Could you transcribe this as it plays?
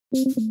Hi,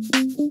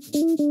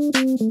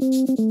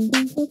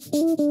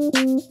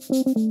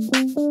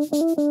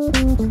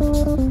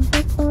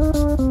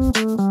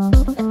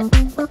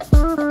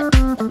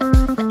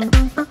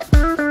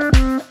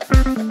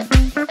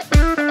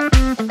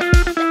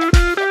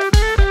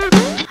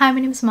 my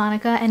name is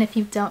Monica, and if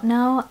you don't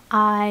know,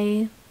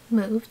 I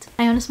moved.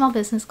 I own a small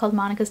business called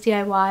Monica's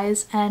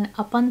DIYs, and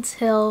up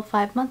until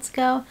 5 months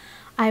ago,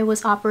 I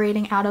was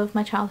operating out of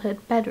my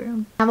childhood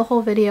bedroom. I have a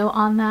whole video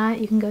on that.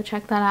 You can go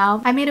check that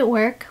out. I made it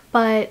work,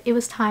 but it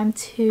was time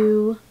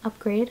to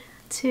upgrade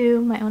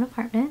to my own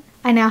apartment.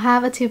 I now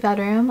have a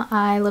 2-bedroom.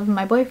 I live with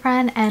my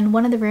boyfriend, and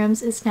one of the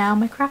rooms is now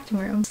my crafting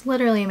room. It's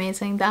literally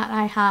amazing that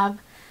I have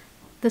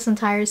this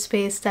entire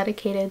space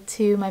dedicated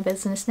to my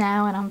business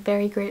now, and I'm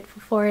very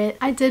grateful for it.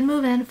 I did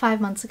move in 5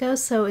 months ago,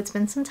 so it's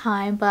been some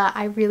time, but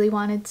I really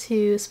wanted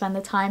to spend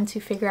the time to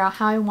figure out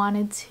how I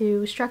wanted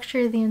to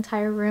structure the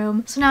entire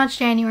room. So now it's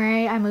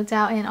January. I moved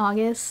out in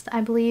August,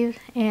 I believe,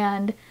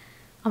 and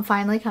I'm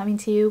finally coming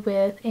to you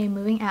with a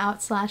moving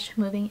out /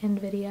 moving in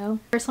video.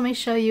 First, let me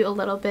show you a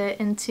little bit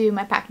into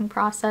my packing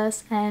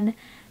process and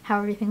how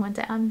everything went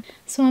down.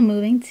 So I'm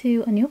moving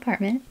to a new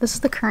apartment. This is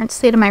the current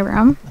state of my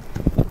room.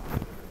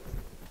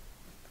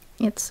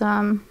 It's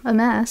a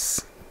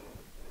mess,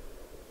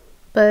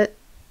 but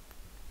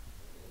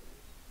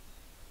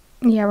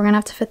yeah, we're gonna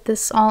have to fit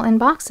this all in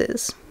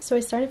boxes. So I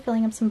started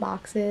filling up some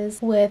boxes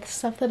with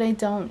stuff that I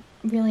don't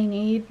really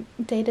need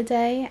day to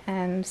day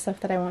and stuff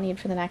that I won't need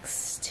for the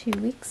next 2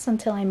 weeks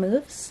until I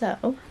move.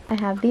 So I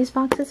have these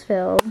boxes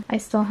filled. I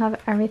still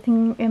have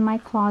everything in my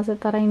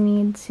closet that I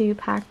need to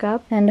pack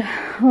up and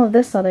all of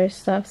this other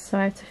stuff, so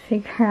I have to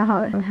figure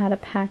out how to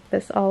pack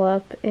this all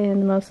up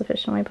in the most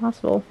efficient way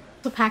possible.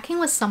 So packing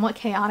was somewhat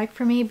chaotic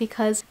for me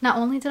because not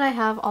only did I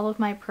have all of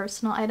my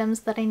personal items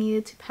that I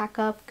needed to pack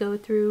up, go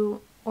through,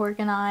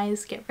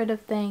 organize, get rid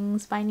of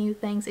things, buy new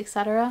things,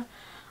 etc.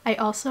 I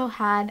also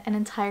had an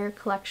entire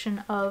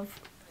collection of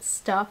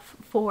stuff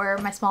for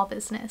my small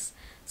business.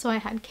 So I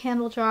had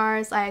candle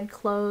jars, I had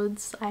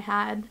clothes, I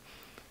had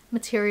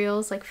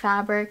materials like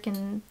fabric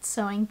and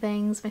sewing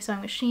things, my sewing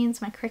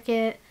machines, my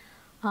Cricut,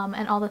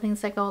 and all the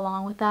things that go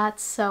along with that.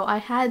 So I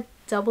had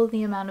double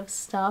the amount of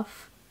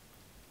stuff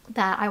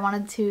that I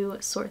wanted to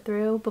sort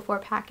through before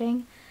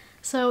packing.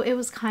 So it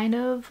was kind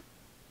of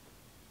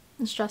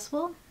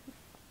stressful,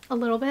 a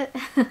little bit,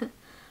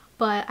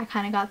 but I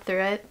kind of got through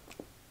it.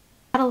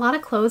 I had a lot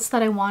of clothes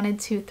that I wanted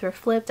to thrift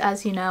flip.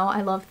 As you know,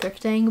 I love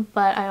thrifting,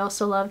 but I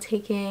also love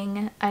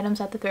taking items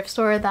at the thrift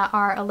store that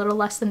are a little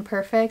less than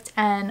perfect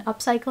and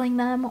upcycling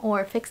them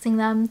or fixing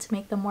them to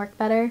make them work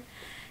better.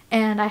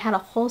 And I had a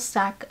whole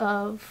stack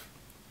of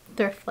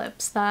thrift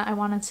flips that I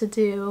wanted to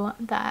do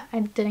that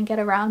I didn't get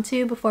around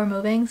to before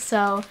moving,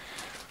 so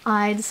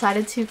I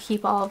decided to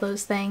keep all of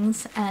those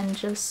things and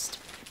just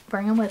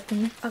bring them with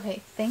me.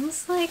 Okay,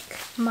 things like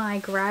my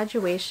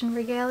graduation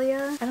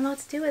regalia, I don't know what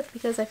to do with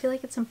because I feel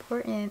like it's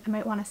important. I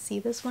might want to see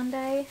this one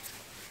day.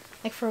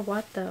 Like, for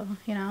what though,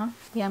 you know?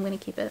 Yeah, I'm gonna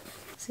keep it.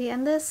 See,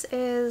 and this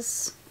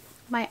is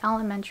my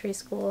elementary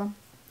school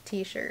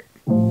t-shirt.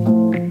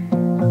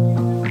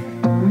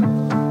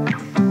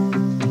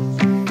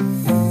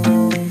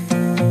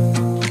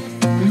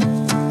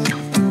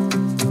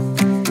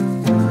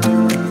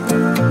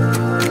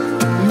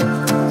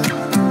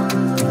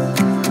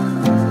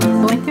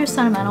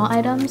 Sentimental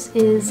items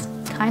is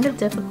kind of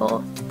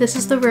difficult. This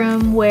is the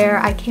room where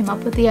I came up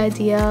with the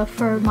idea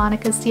for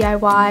Monica's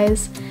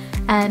DIYs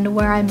and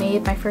where I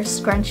made my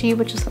first scrunchie,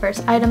 which is the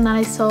first item that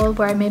I sold,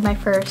 where I made my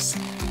first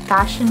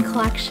fashion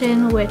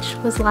collection, which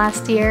was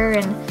last year,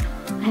 and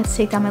I had to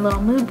take down my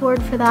little mood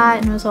board for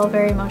that, and it was all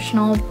very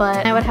emotional,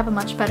 but I would have a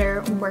much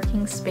better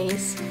working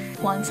space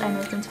once I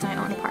moved into my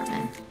own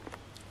apartment.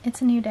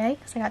 It's a new day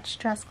because I got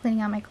stressed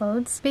cleaning out my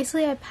clothes.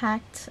 Basically, I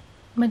packed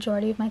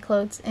majority of my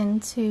clothes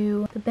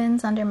into the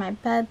bins under my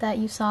bed that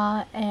you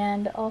saw,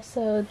 and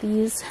also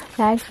these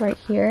bags right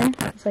here.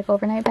 It's like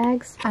overnight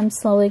bags. I'm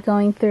slowly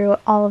going through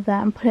all of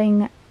that and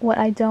putting what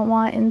I don't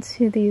want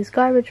into these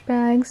garbage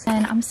bags,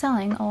 and I'm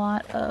selling a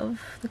lot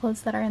of the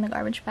clothes that are in the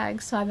garbage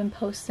bags, so I've been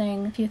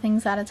posting a few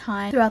things at a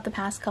time throughout the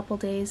past couple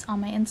days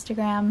on my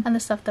Instagram, and the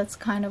stuff that's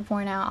kind of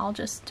worn out I'll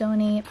just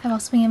donate. I've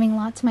also been giving a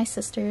lot to my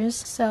sisters,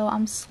 so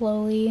I'm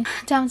slowly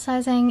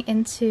downsizing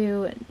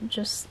into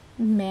just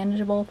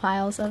manageable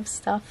piles of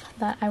stuff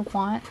that I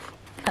want,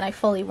 that I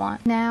fully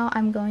want. Now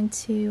I'm going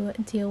to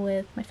deal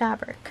with my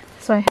fabric.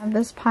 So I have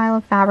this pile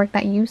of fabric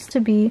that used to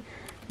be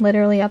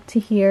literally up to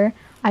here.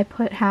 I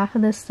put half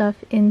of this stuff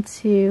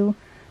into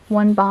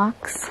one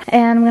box,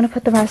 and I'm gonna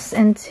put the rest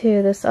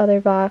into this other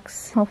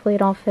box. Hopefully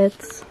it all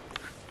fits.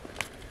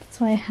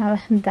 So I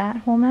have that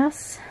whole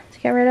mess to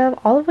get rid of,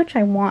 all of which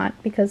I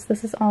want because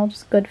this is all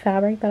just good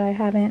fabric that I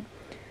haven't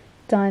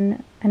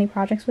done any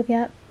projects with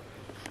yet.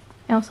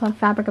 I also have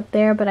fabric up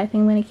there, but I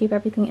think I'm going to keep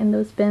everything in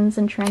those bins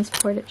and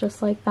transport it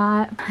just like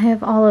that. I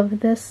have all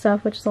of this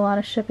stuff, which is a lot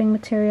of shipping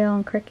material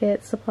and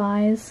Cricut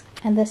supplies.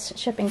 And this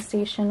shipping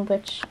station,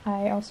 which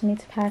I also need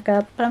to pack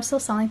up. But I'm still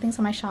selling things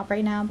on my shop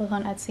right now, both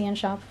on Etsy and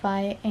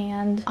Shopify.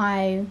 And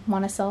I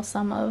want to sell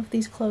some of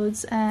these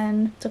clothes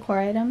and decor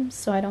items,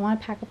 so I don't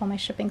want to pack up all my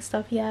shipping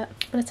stuff yet.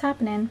 But it's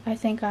happening. I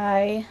think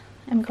I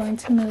am going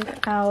to move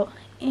out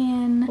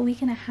in a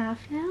week and a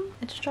half now.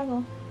 It's a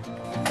struggle.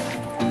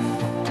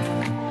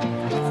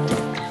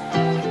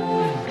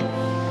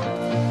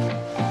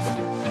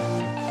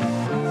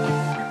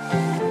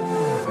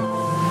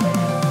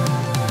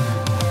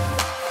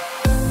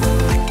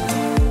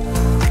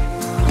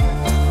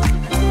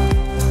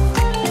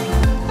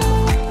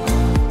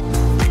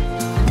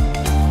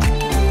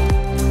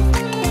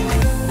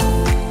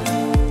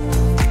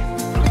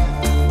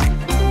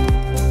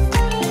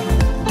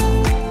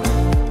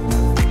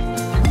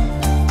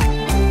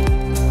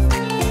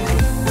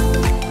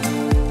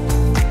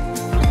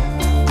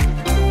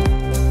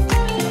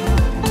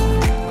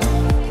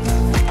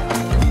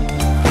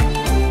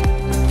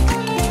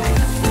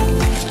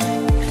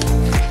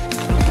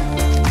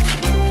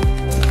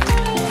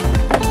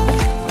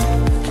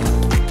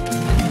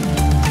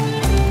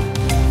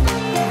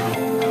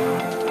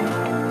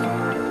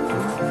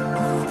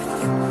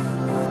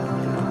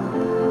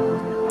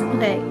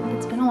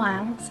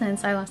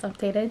 Since I last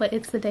updated, but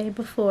it's the day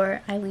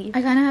before I leave.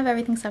 I kind of have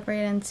everything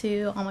separated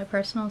into all my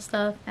personal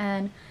stuff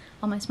and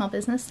all my small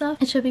business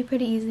stuff. It should be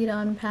pretty easy to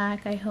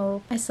unpack, I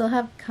hope. I still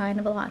have kind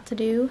of a lot to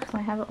do. So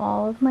I have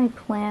all of my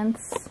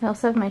plants. I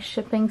also have my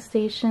shipping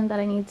station that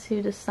I need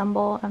to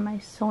disassemble and my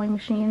sewing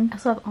machine. I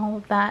also have all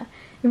of that.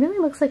 It really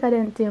looks like I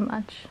didn't do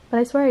much, but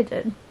I swear I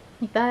did.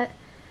 Like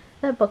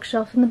that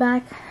bookshelf in the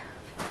back,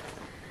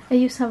 I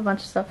used to have a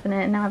bunch of stuff in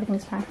it and now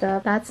everything's packed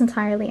up. That's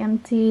entirely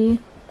empty.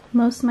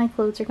 Most of my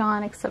clothes are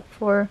gone except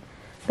for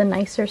the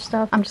nicer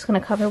stuff. I'm just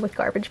going to cover with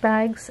garbage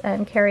bags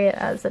and carry it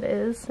as it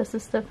is. This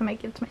is stuff I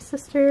might give to my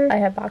sister. I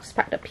have boxes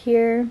packed up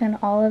here, and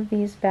all of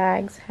these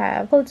bags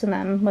have clothes in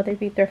them, whether it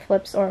be thrift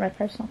flips or my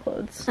personal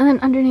clothes. And then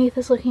underneath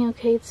is looking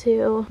okay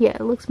too. Yeah,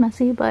 it looks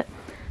messy, but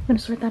I'm going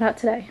to sort that out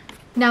today.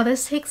 Now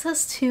this takes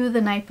us to the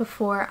night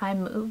before I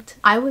moved.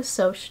 I was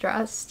so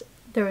stressed.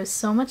 There was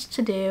so much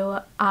to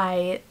do.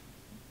 I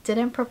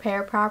didn't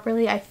prepare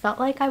properly. I felt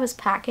like I was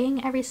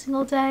packing every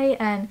single day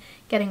and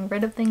getting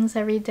rid of things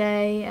every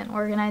day and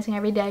organizing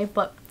every day,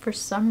 but for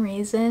some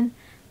reason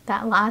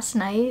that last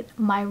night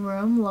my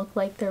room looked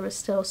like there was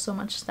still so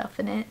much stuff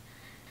in it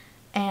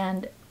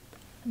and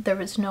there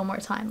was no more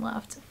time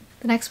left.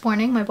 The next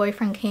morning my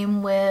boyfriend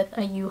came with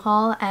a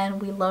U-Haul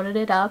and we loaded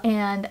it up,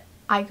 and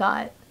I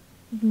got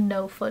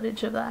no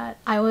footage of that.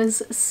 I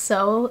was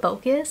so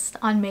focused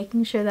on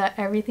making sure that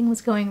everything was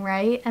going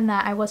right and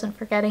that I wasn't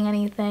forgetting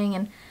anything.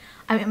 And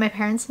I mean, my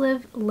parents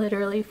live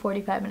literally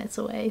 45 minutes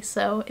away,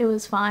 so it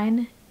was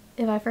fine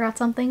if I forgot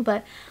something,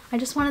 but I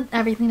just wanted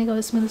everything to go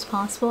as smooth as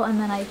possible, and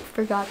then I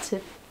forgot to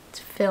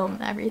film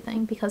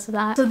everything because of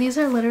that. So these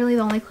are literally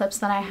the only clips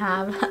that I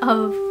have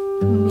of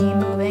me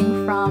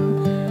moving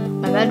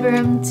from my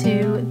bedroom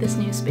to this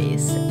new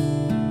space.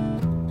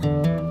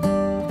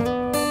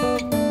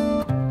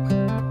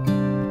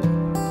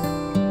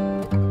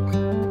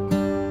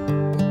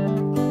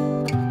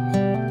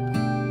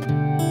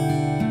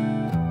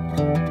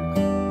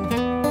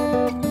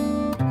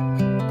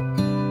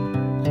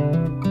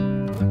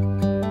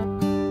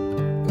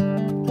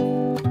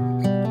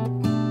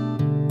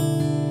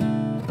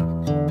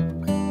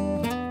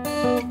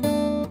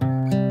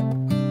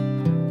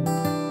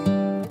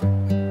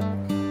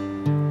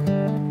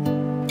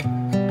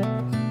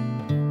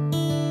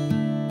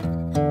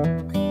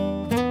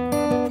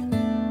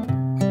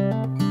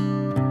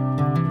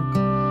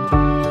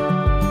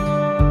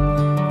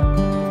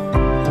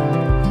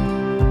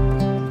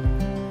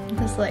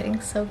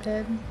 Lighting's so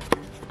good.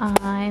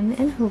 I'm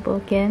in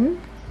Hoboken.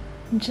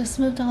 Just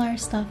moved all our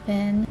stuff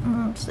in.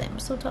 I'm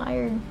so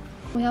tired.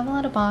 We have a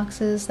lot of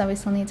boxes that we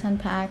still need to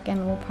unpack,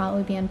 and we'll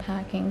probably be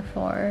unpacking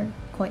for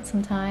quite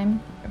some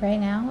time. Right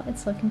now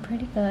it's looking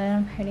pretty good.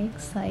 I'm pretty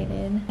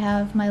excited. I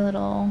have my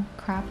little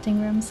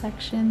crafting room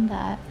section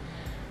that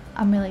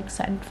I'm really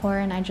excited for,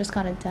 and I just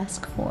got a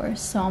desk for,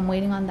 so I'm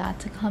waiting on that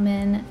to come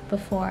in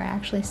before I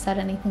actually set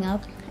anything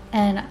up.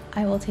 And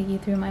I will take you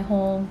through my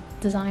whole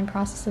design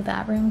process of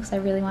that room because I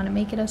really want to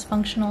make it as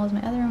functional as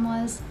my other room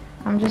was.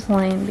 I'm just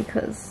lying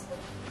because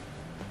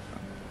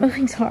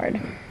moving's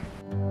hard.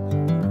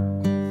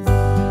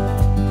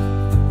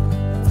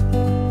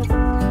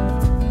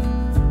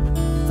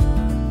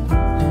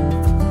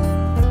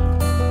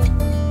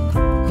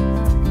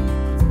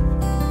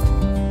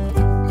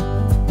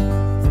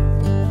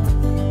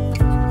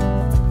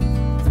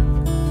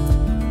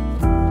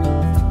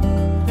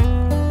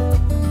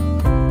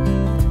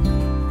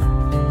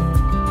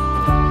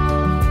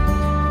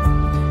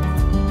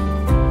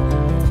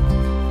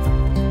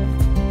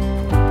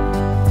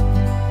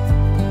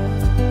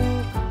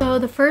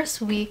 The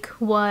first week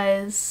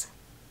was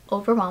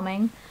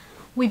overwhelming.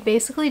 We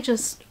basically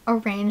just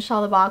arranged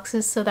all the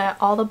boxes so that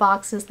all the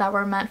boxes that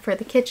were meant for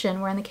the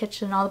kitchen were in the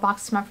kitchen. All the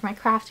boxes meant for my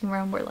crafting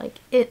room were like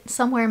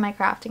somewhere in my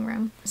crafting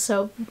room.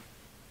 So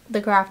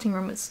the crafting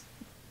room was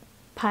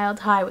piled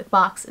high with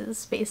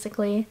boxes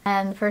basically,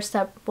 and the first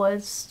step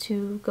was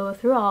to go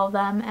through all of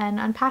them and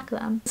unpack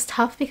them. It's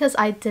tough because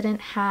I didn't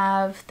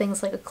have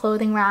things like a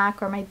clothing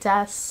rack or my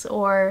desks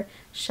or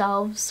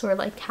shelves or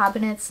like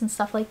cabinets and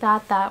stuff like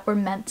that that were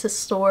meant to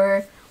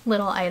store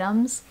little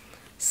items.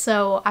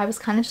 So I was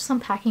kind of just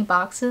unpacking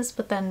boxes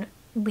but then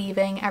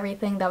leaving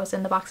everything that was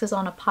in the boxes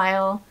on a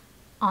pile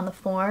on the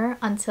floor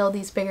until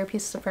these bigger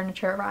pieces of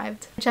furniture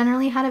arrived. I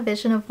generally had a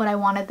vision of what I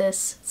wanted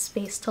this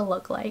space to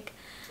look like.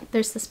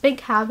 There's this big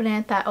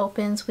cabinet that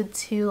opens with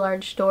 2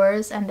 large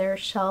doors and there are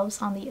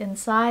shelves on the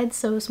inside,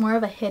 so it was more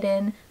of a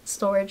hidden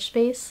storage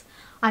space.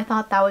 I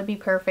thought that would be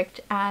perfect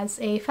as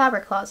a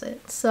fabric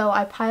closet. So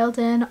I piled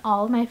in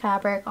all of my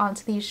fabric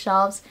onto these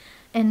shelves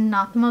in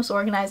not the most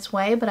organized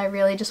way, but I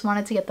really just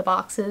wanted to get the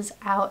boxes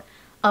out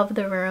of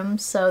the room,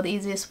 so the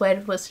easiest way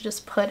was to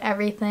just put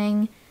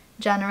everything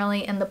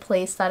generally in the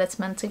place that it's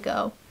meant to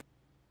go.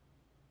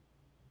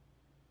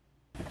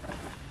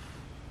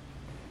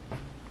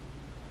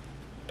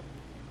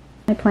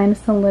 My plan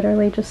is to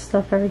literally just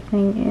stuff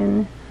everything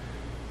in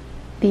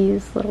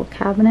these little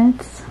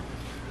cabinets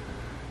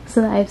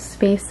so that I have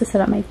space to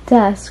set up my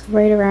desk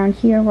right around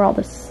here where all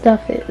the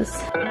stuff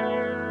is.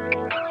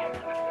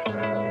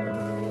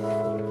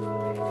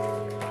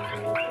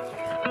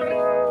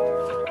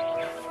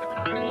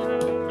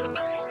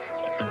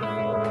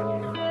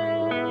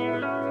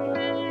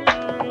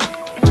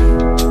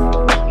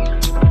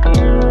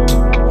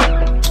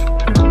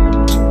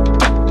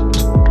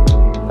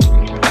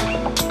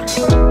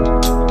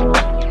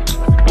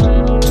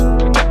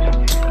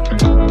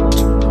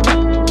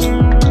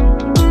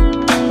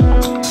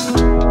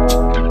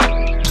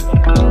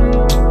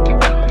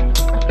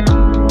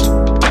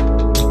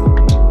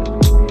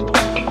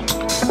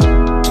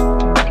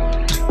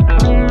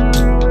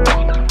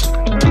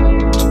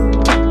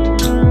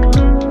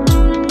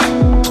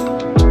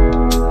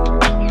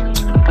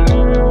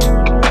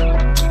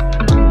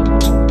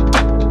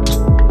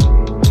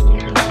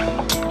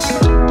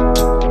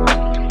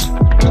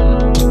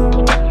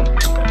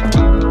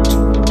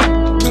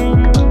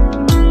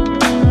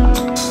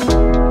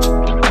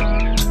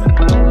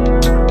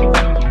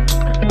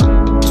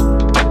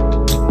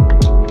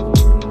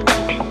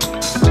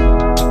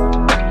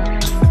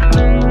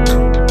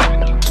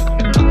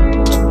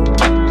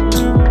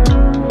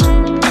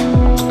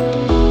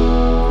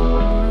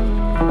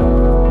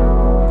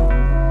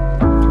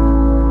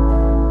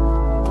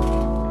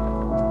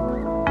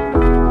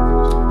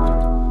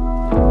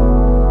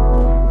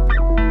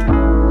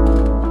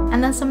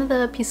 Some of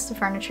the pieces of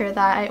furniture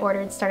that I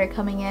ordered started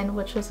coming in,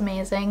 which was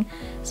amazing.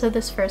 So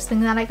this first thing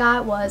that I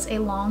got was a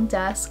long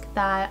desk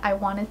that I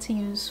wanted to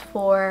use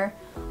for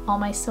all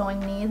my sewing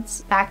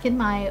needs. Back in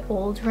my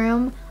old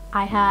room,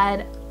 I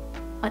had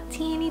a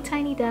teeny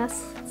tiny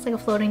desk. It's like a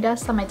floating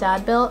desk that my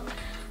dad built.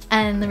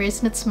 And the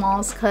reason it's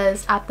small is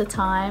because at the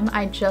time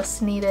I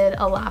just needed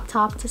a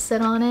laptop to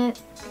sit on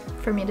it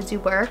for me to do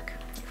work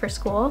for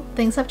school.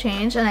 Things have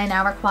changed and I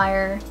now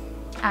require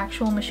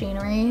actual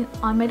machinery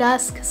on my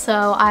desk.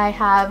 So I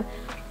have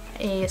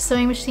a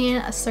sewing machine,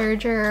 a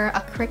serger,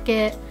 a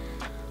Cricut.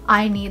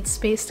 I need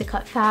space to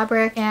cut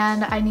fabric,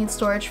 and I need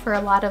storage for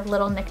a lot of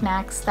little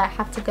knickknacks that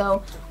have to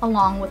go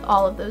along with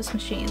all of those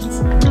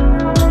machines.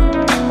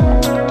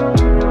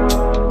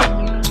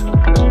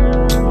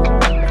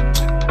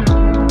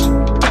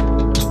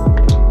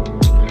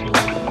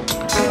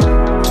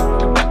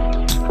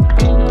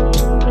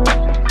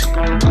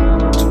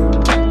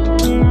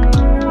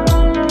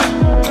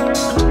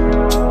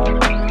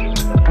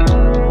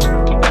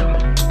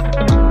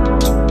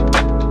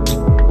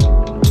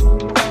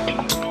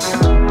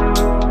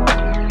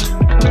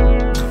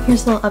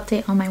 Here's a little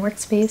update on my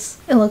workspace.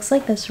 It looks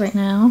like this right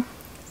now.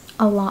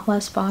 A lot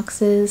less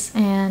boxes,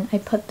 and I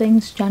put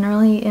things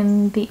generally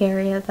in the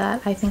area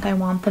that I think I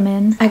want them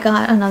in. I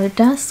got another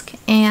desk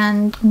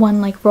and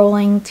one like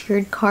rolling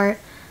tiered cart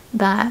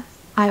that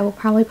I will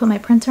probably put my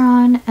printer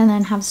on and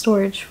then have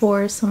storage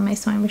for some of my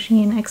sewing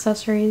machine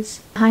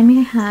accessories. Behind me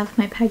I have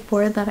my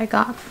pegboard that I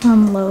got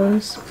from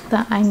Lowe's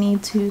that I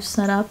need to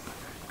set up.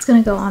 It's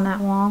gonna go on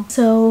that wall,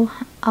 so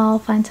I'll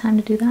find time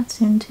to do that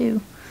soon too.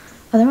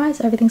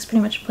 Otherwise, everything's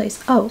pretty much in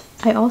place. Oh,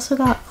 I also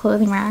got a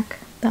clothing rack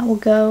that will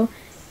go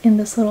in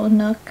this little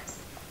nook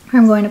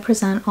where I'm going to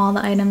present all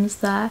the items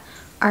that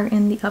are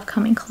in the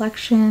upcoming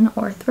collection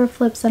or thrift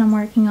flips that I'm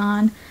working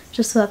on,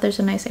 just so that there's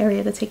a nice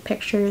area to take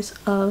pictures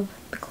of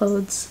the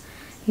clothes.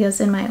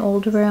 Because in my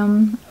old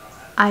room,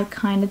 I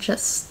kind of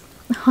just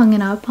hung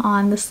it up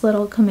on this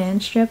little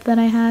command strip that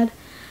I had,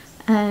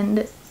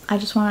 and I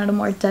just wanted a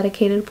more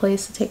dedicated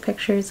place to take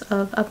pictures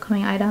of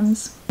upcoming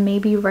items.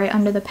 Maybe right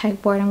under the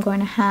pegboard I'm going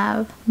to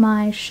have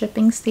my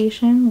shipping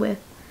station with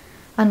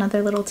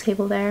another little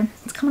table there.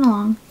 It's coming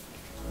along.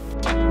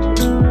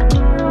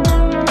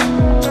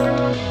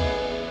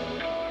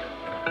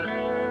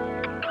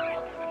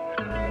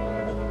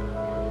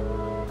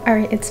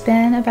 Alright, it's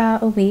been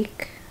about a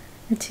week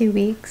or 2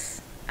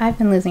 weeks. I've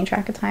been losing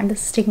track of time.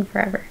 This is taking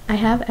forever. I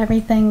have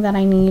everything that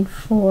I need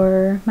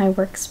for my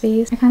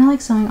workspace. I kind of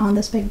like sewing on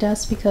this big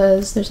desk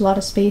because there's a lot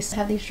of space. I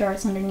have these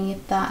drawers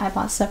underneath that I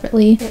bought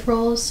separately. It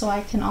rolls so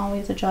I can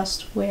always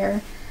adjust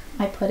where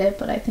I put it,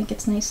 but I think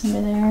it's nice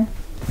under there.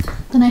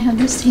 Then I have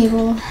this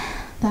table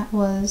that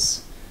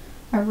was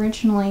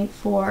originally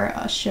for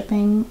a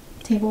shipping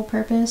table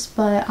purpose,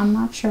 but I'm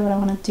not sure what I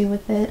want to do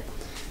with it.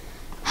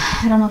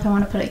 I don't know if I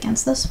want to put it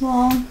against this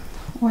wall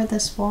or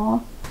this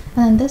wall.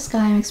 And then this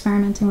guy I'm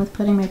experimenting with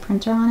putting my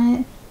printer on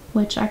it,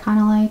 which I kind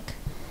of like,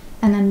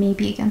 and then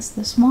maybe against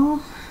this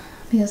wall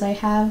because I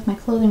have my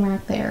clothing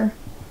rack there.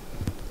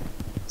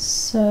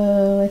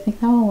 So I think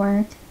that will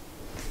work.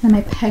 And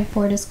my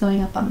pegboard is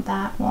going up on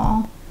that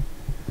wall.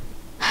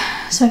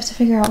 So I have to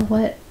figure out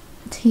what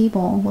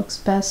table looks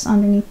best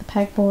underneath the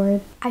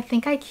pegboard. I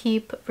think I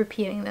keep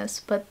repeating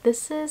this, but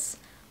this is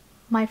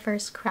my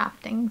first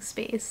crafting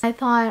space. I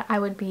thought I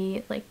would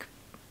be like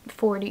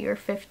 40 or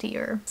 50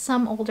 or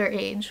some older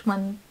age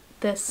when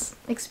this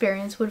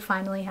experience would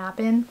finally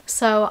happen.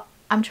 So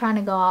I'm trying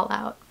to go all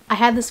out. I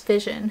had this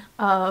vision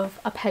of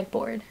a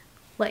pegboard,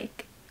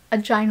 like a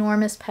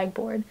ginormous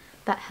pegboard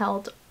that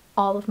held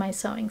all of my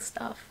sewing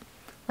stuff.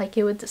 Like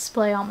it would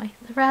display all my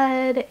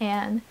thread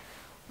and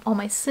all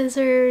my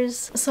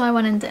scissors. So I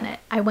went and did it.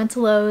 I went to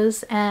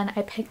Lowe's and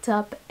I picked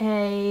up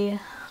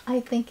I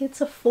think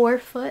it's a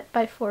 4-foot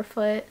by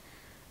 4-foot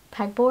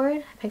pegboard.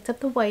 I picked up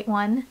the white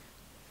one.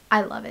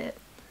 I love it.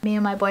 Me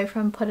and my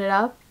boyfriend put it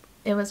up.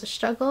 It was a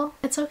struggle.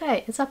 It's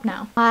okay. It's up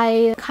now.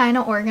 I kind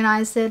of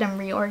organized it and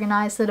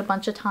reorganized it a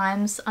bunch of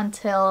times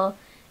until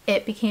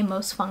it became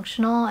most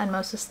functional and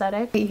most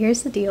aesthetic.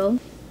 Here's the deal.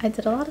 I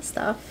did a lot of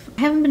stuff.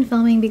 I haven't been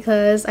filming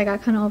because I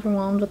got kind of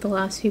overwhelmed with the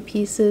last few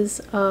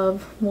pieces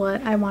of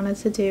what I wanted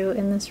to do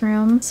in this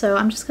room. So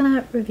I'm just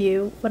gonna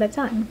review what I've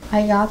done.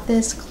 I got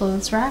this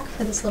clothes rack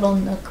for this little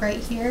nook right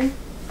here.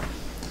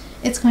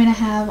 It's going to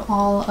have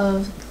all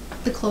of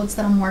the clothes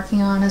that I'm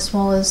working on as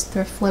well as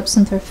thrift flips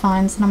and thrift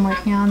finds that I'm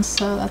working on,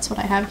 so that's what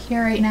I have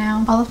here right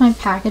now. All of my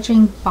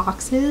packaging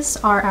boxes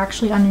are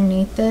actually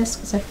underneath this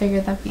because I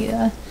figured that'd be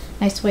a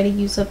nice way to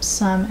use up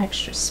some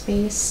extra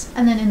space.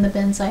 And then in the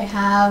bins I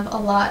have a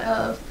lot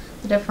of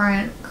the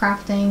different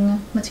crafting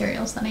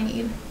materials that I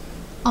need.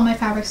 All my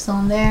fabric's still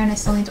in there and I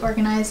still need to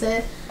organize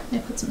it. I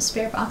put some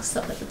spare box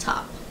stuff at the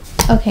top.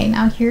 Okay,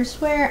 now here's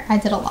where I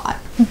did a lot.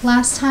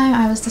 Last time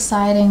I was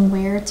deciding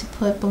where to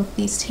put both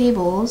these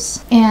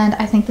tables, and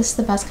I think this is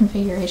the best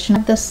configuration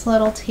of this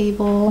little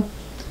table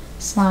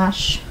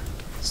slash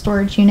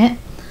storage unit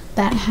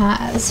that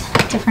has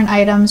different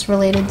items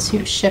related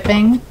to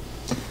shipping.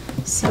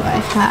 So I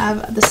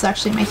have, this is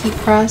actually my heat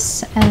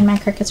press and my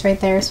Cricuts right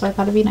there, so I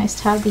thought it'd be nice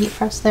to have the heat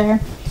press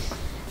there.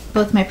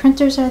 Both my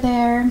printers are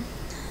there,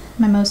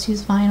 my most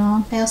used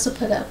vinyl. I also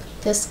put up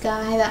this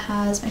guy that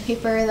has my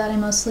paper that I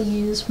mostly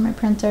use for my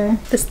printer.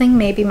 This thing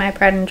may be my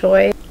pride and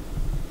joy.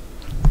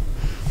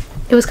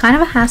 It was kind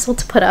of a hassle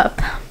to put up,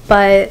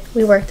 but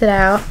we worked it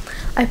out.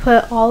 I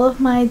put all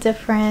of my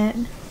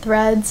different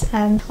threads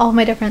and all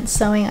my different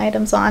sewing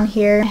items on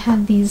here. I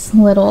have these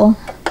little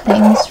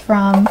things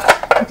from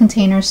the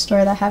Container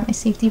Store that have my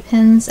safety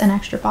pins and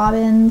extra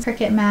bobbins,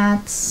 Cricut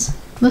mats.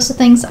 Most of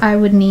the things I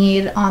would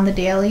need on the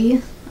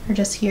daily are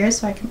just here,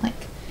 so I can like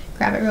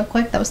grab it real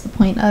quick. That was the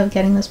point of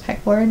getting this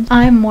pegboard.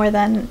 I'm more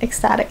than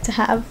ecstatic to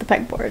have the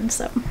pegboard.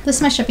 So this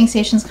is my shipping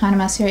station's kind of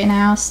messy right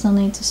now. Still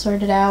need to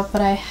sort it out, but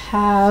I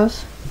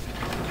have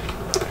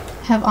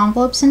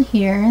envelopes in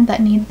here that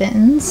need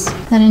bins.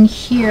 Then in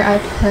here I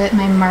put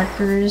my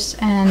markers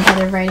and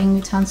other writing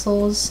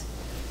utensils.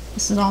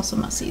 This is also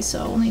messy,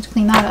 so we'll need to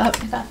clean that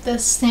up. I got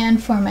this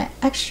stand for my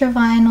extra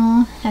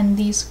vinyl, and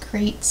these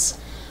crates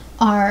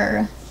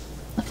are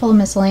full of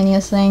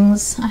miscellaneous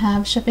things. I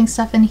have shipping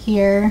stuff in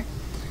here,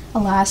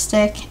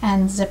 elastic,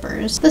 and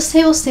zippers. This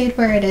table stayed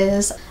where it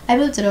is. I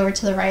moved it over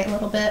to the right a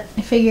little bit.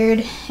 I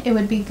figured it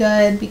would be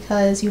good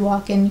because you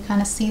walk in, you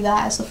kind of see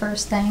that as the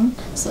first thing.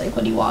 So like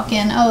when you walk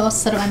in, oh, I'll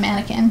set up my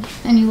mannequin,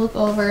 and you look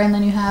over and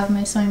then you have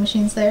my sewing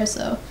machines there,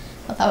 so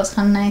I thought that was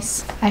kind of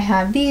nice. I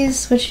have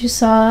these, which you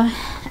saw,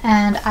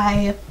 and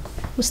I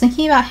was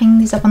thinking about hanging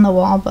these up on the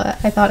wall,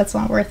 but I thought it's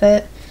not worth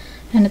it,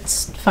 and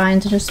it's fine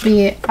to just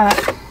be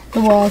at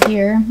the wall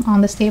here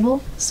on this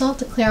table. Still have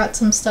to clear out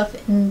some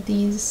stuff in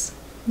these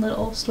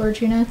little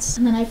storage units,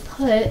 and then I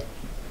put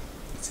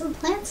some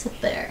plants up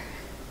there.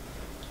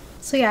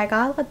 So yeah, I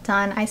got a lot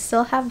done. I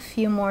still have a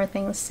few more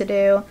things to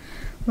do,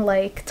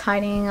 like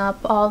tidying up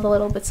all the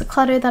little bits of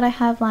clutter that I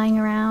have lying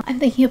around. I'm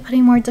thinking of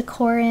putting more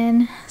decor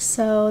in,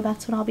 so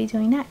that's what I'll be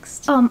doing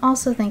next. Oh, I'm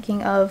also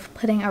thinking of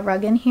putting a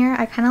rug in here.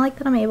 I kind of like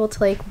that I'm able to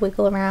like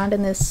wiggle around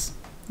in this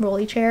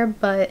rolly chair,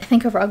 but I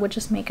think a rug would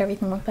just make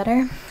everything look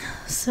better.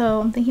 So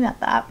I'm thinking about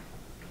that.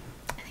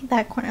 I think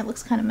that corner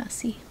looks kind of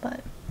messy,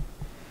 but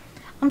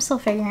I'm still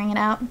figuring it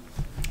out.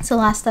 So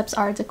last steps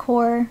are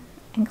decor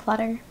and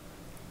clutter.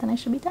 Then I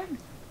should be done.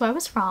 So I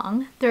was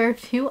wrong. There are a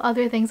few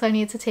other things I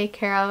need to take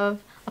care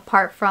of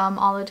apart from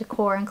all the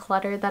decor and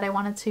clutter that I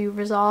wanted to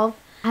resolve.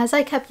 As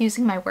I kept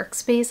using my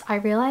workspace, I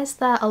realized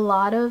that a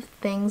lot of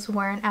things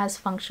weren't as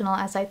functional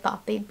as I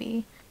thought they'd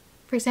be.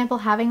 For example,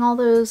 having all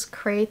those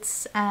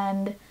crates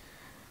and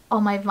all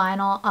my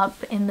vinyl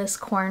up in this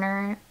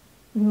corner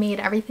made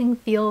everything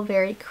feel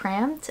very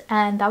cramped,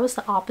 and that was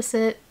the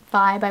opposite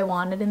vibe I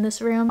wanted in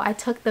this room. I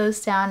took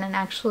those down and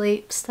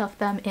actually stuffed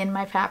them in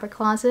my fabric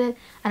closet,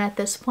 and at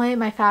this point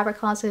my fabric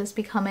closet is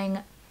becoming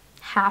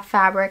half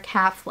fabric,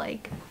 half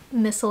like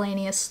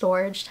miscellaneous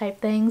storage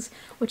type things,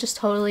 which is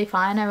totally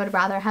fine. I would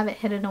rather have it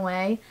hidden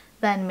away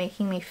than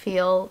making me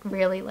feel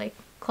really like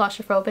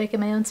claustrophobic in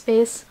my own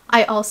space.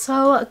 I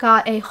also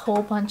got a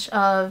whole bunch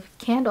of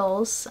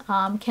candles,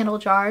 candle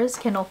jars,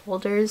 candle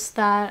holders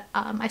that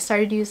I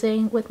started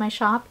using with my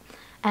shop,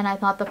 and I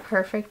thought the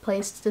perfect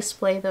place to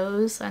display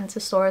those and to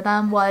store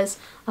them was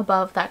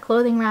above that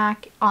clothing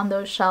rack on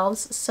those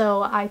shelves.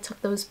 So I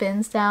took those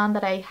bins down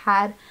that I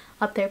had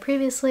up there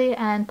previously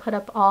and put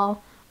up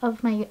all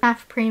of my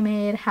half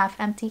pre-made, half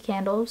empty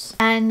candles.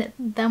 And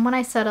then when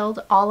I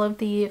settled all of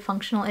the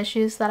functional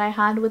issues that I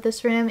had with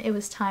this room, it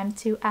was time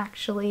to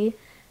actually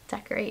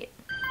decorate.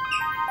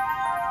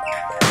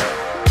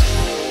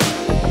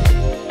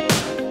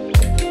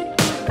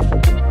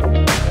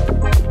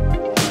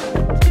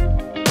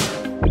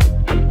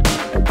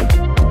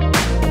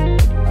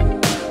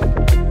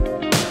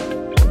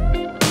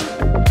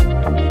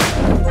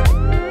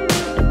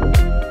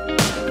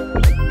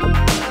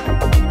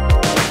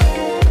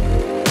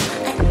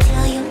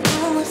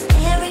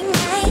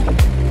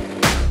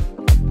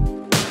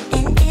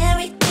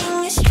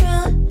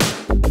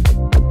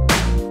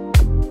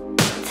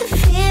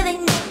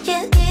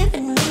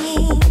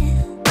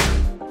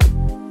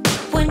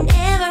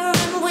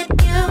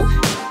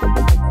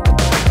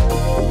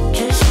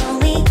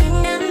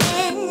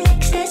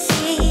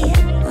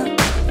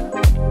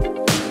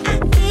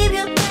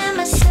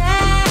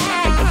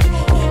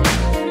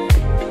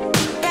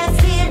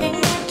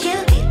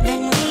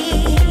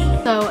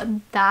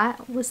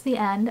 That was the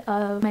end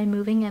of my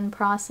moving in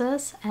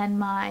process and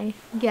my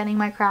getting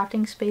my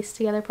crafting space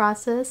together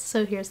process.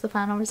 So here's the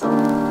final result.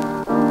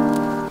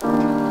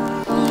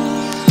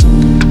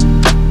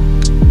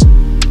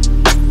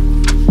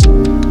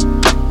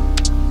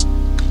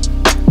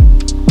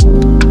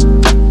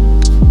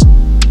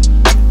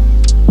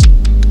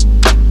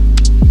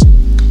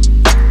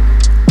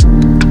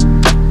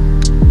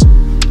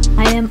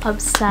 I am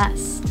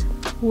obsessed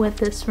with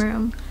this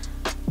room.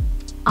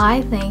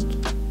 I think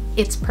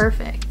it's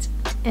perfect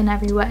in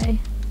every way.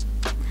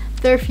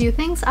 There are a few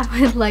things I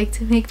would like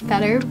to make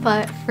better,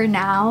 but for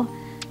now,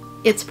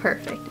 it's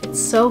perfect. It's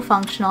so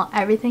functional.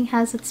 Everything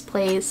has its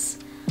place.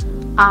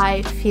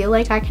 I feel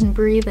like I can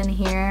breathe in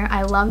here.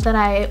 I love that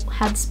I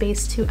had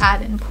space to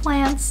add in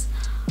plants,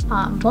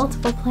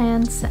 multiple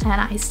plants, and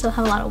I still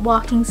have a lot of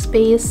walking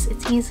space.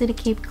 It's easy to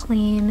keep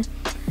clean.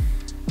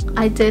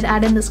 I did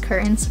add in this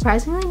curtain.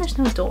 Surprisingly, there's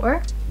no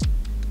door.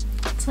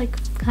 It's like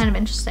kind of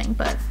interesting,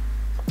 but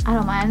I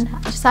don't mind.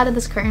 I just added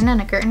this curtain and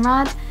a curtain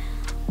rod.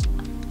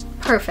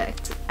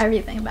 Perfect.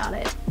 Everything about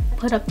it.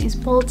 Put up these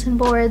bulletin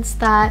boards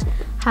that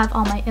have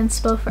all my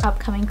inspo for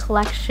upcoming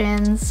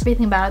collections.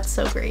 Everything about it's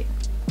so great.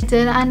 I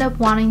did end up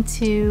wanting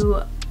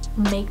to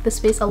make the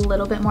space a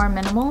little bit more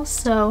minimal,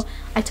 so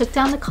I took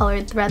down the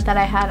colored thread that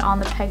I had on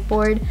the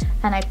pegboard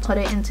and I put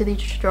it into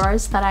these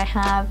drawers that I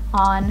have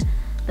on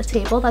the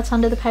table that's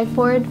under the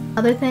pegboard.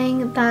 Other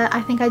thing that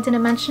I think I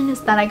didn't mention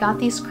is that I got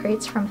these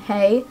crates from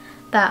Hay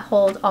that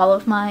hold all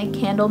of my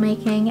candle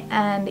making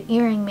and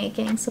earring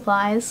making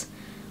supplies.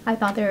 I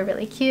thought they were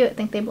really cute. I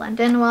think they blend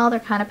in well. They're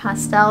kind of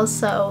pastels,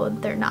 so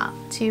they're not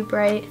too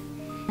bright.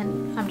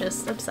 And I'm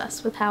just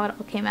obsessed with how it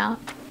all came out.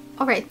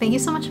 Alright, thank you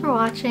so much for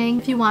watching.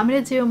 If you want me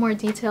to do a more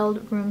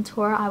detailed room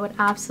tour, I would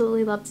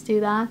absolutely love to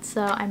do that,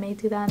 so I may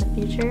do that in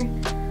the future.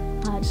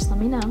 Just let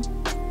me know.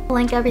 I'll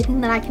link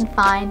everything that I can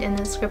find in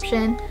the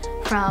description,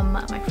 from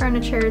my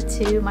furniture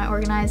to my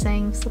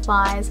organizing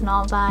supplies and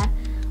all that.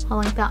 I'll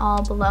link that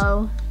all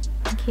below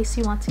in case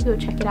you want to go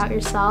check it out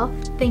yourself.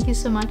 Thank you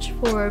so much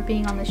for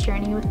being on this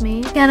journey with me.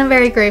 Again, I'm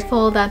very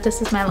grateful that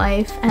this is my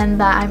life and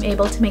that I'm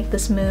able to make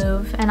this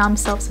move, and I'm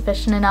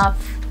self-sufficient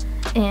enough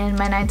in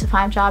my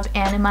 9-to-5 job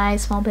and in my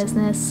small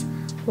business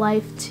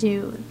life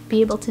to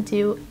be able to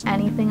do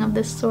anything of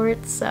this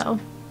sort. So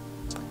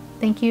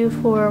thank you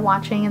for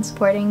watching and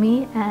supporting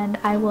me, and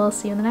I will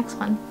see you in the next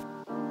one.